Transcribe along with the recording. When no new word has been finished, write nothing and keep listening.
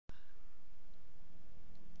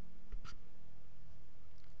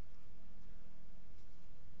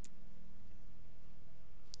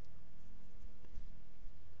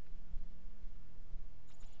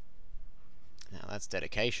That's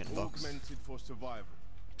dedication, Box. Augmented for survival.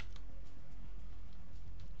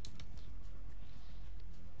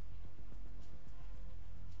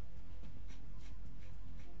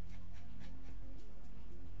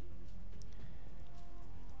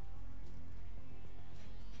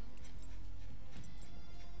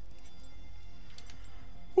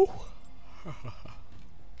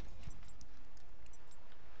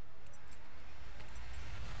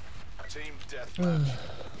 Team deathmatch.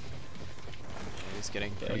 He's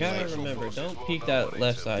getting. I gotta remember, don't peek that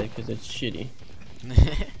left side because it's shitty.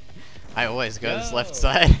 I always go this left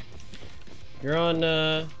side. You're on,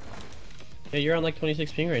 yeah, you're on like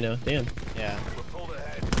 26 ping right now. Damn. Yeah.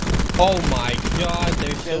 Oh my god,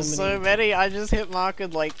 There's so many. I just hit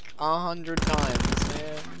marked like 100 times,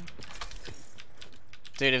 man.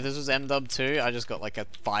 Dude, if this was M-Dub 2, I just got like a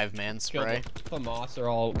 5-man spray. The moss are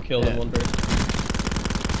all killed in one burst.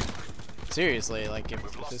 Seriously, like if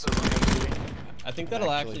this was M-Dub 2, I think that'll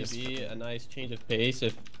actually be a nice change of pace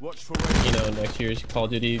if, Watch for you know, next year's Call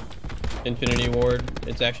of Duty Infinity Ward,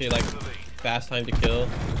 it's actually like fast time to kill.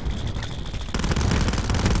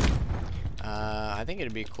 I think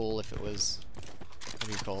it'd be cool if it was, what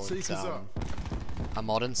do you call it, a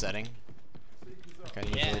modern setting. Like I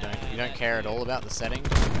usually you don't care at all about the setting,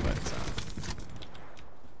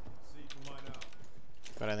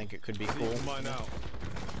 but I think it could be cool.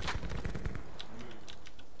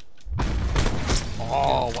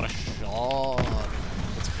 Oh, what a shot!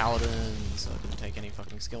 It's Paladin, so it didn't take any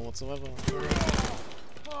fucking skill whatsoever.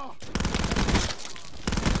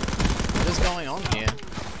 What is going on here?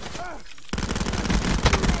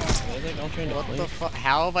 What the fuck?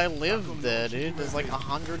 How have I lived there, dude? There's like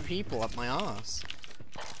 100 people up my ass.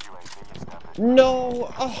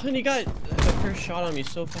 No! Oh, and he got the first shot on me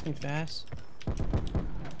so fucking fast. I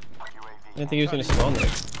didn't think he was gonna spawn there.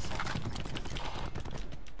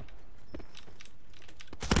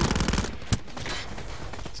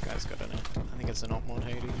 This guy's got an, I think it's an op mod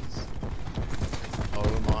Hades.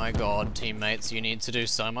 Oh my god, teammates, you need to do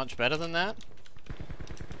so much better than that.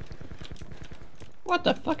 What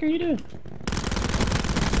the fuck are you doing?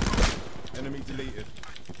 Enemy deleted.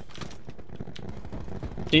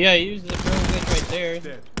 Yeah, I used the throw glitch right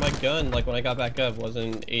there. My gun, like when I got back up,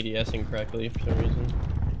 wasn't ADSing correctly for some reason.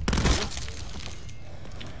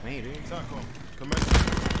 Maybe.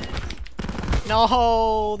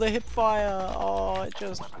 No, the hip fire. Oh, it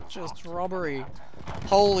just robbery.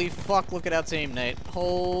 Holy fuck! Look at our team, Nate.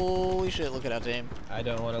 Holy shit! Look at our team. I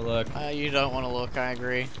don't want to look. You don't want to look. I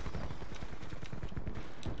agree.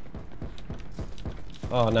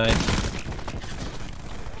 Oh, nice.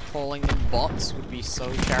 Calling them bots would be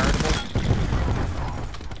so charitable.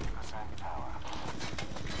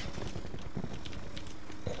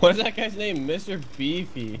 What is that guy's name? Mr.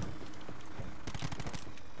 Beefy.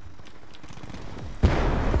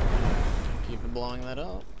 Keep blowing that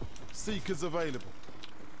up. Seekers available.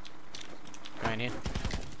 Right here.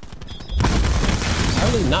 How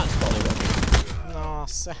are they not spawning up? No,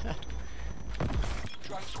 sad.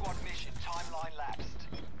 Drone squad mission timeline lapsed.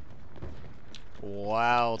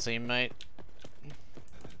 Wow, teammate.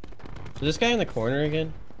 Is this guy in the corner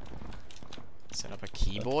again? Set up a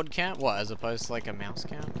keyboard cam? What, as opposed to like a mouse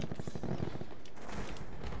cam?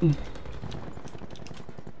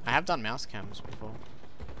 I have done mouse cams before.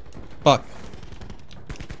 Fuck.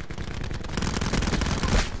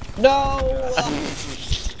 No!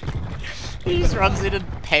 He just runs in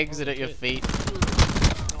and pegs it at your feet.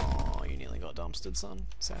 Oh, you nearly got dumpstered, son.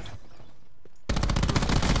 Sad.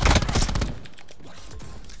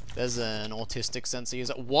 There's an autistic sensor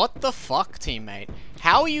user. What the fuck, teammate?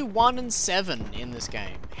 How are you 1 and 7 in this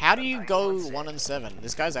game? How do you go 1 and 7?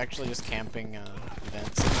 This guy's actually just camping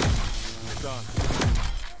events.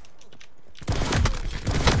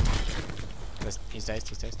 He's dazed,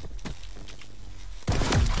 he's dazed.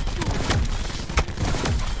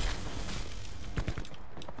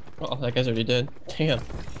 Oh, that guy's already dead. Damn.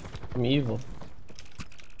 I'm evil.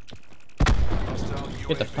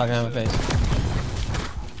 Get the fuck out of my face.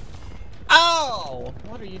 Ow!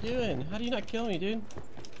 What are you doing? How do you not kill me, dude?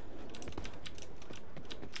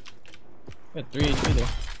 I got 3 HP there.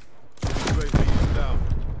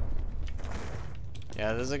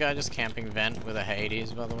 Yeah, there's a guy just camping vent with a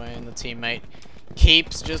Hades, by the way, and the teammate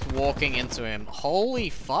keeps just walking into him. Holy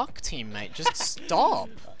fuck, teammate, just stop!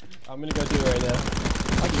 I'm gonna go do it right now.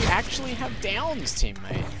 Like, you actually have downs,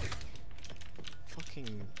 teammate.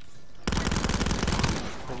 Fucking...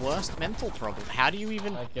 the worst mental problem. How do you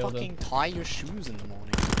even fucking tie your shoes in the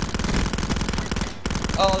morning?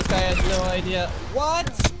 Oh, this guy has no idea. What?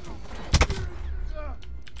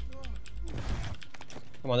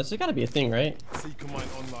 Come on, this has got to be a thing, right? Seeker mine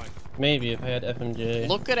online. Maybe if I had FMJ.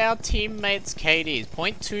 Look at our teammates' KDs.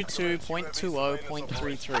 0.22, 0.20,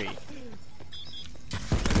 0.33.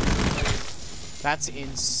 That's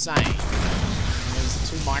insane. And there's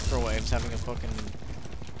two microwaves having a fucking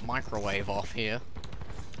microwave off here.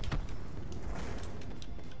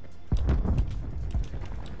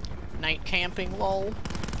 Night camping, lol.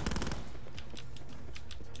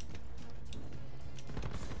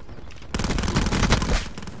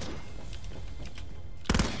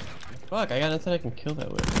 Fuck, I got nothing I can kill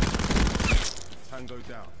that with. Tango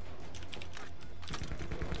down.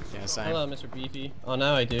 Yeah, same. Hello, Mr. Beefy. Oh,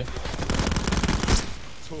 now I do.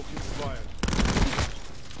 Talk inspired.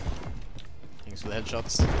 Thanks for the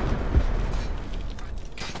headshots.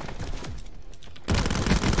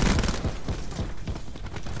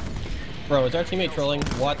 Bro, is our teammate trolling?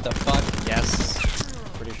 What the fuck? Yes.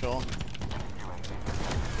 Pretty sure.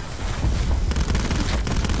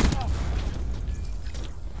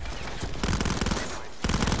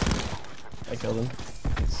 I killed him.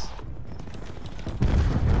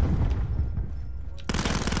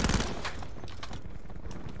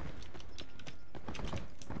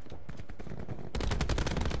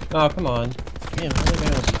 Oh, come on. Damn, how did I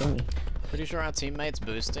almost kill me? Pretty sure our teammate's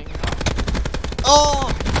boosting.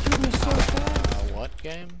 Oh! He killed me so fast! What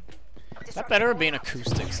game? That better have been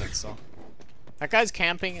acoustic sensor. That guy's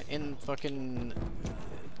camping in fucking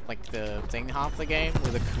like the thing half the game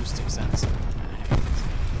with acoustic sensor.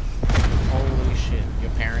 Holy shit, your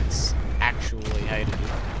parents actually hated you.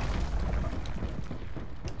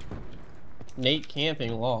 Nate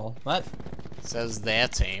camping, lol. What? Says their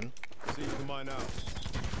team. Seeker mine out.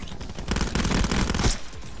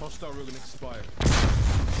 Hostile ribbon expired.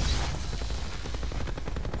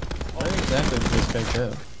 Where exactly did this guy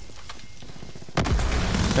go?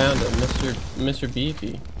 Found him, Mr.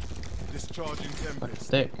 Beefy. Discharging Fucking Tempest.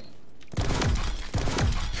 stick.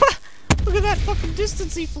 Look at that fucking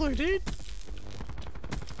distance he flew, dude.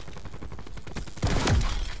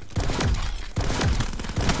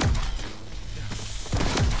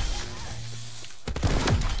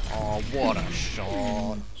 Oh, what a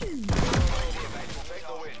shot.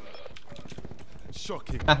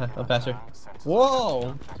 Shocking. Haha, I'm faster.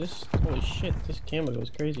 Whoa! This, holy shit, this camera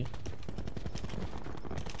goes crazy.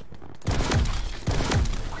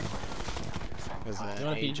 There's You an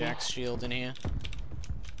wanna peek? Ajax shield in here.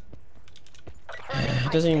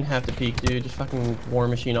 It doesn't even have to peek, dude. Just fucking war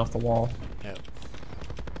machine off the wall. Yep.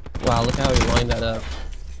 Wow, look how he lined that up.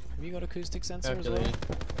 Have you got acoustic sensor as well?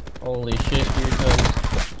 Calculated. Holy shit, here he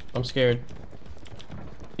comes. I'm scared.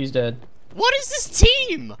 He's dead. What is this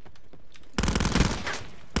team?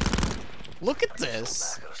 Look at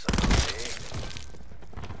this.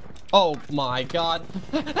 Oh my god.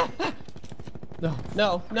 No,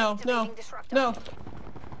 no, no, no, no.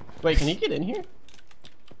 Wait, can he get in here?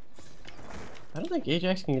 I don't think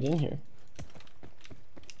Ajax can get in here.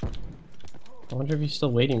 I wonder if he's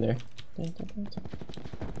still waiting there.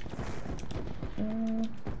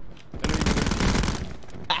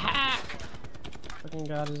 Fucking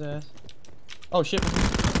got his ass. Oh shit.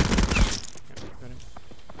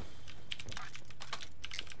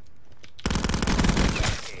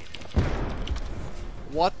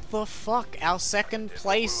 What the fuck? Our second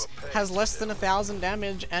place has less than 1,000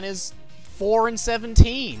 damage and is 4 and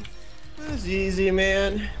 17. That's easy,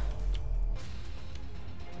 man.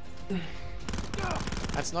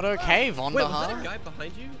 That's not okay, Vonda. Wait, was that a guy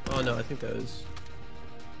behind you? Oh no, I think that was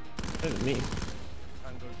me.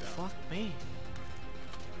 Fuck me.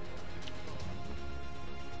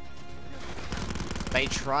 They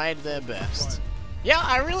tried their best. Yeah,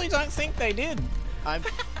 I really don't think they did. I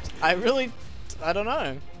don't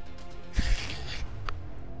know.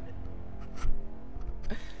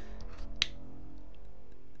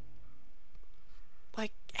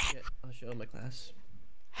 Like, Shit, I'll show my class.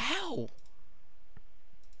 how?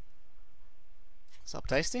 What's up,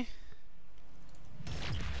 Tasty?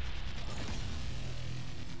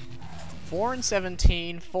 4 and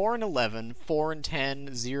 17, 4 and 11, 4 and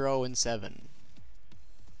 10, 0 and 7.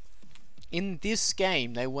 In this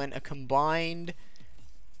game, they went a combined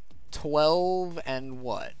 12 and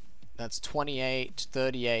what? That's 28,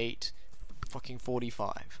 38, fucking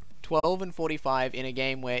 45. 12 and 45 in a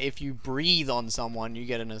game where if you breathe on someone, you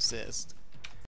get an assist.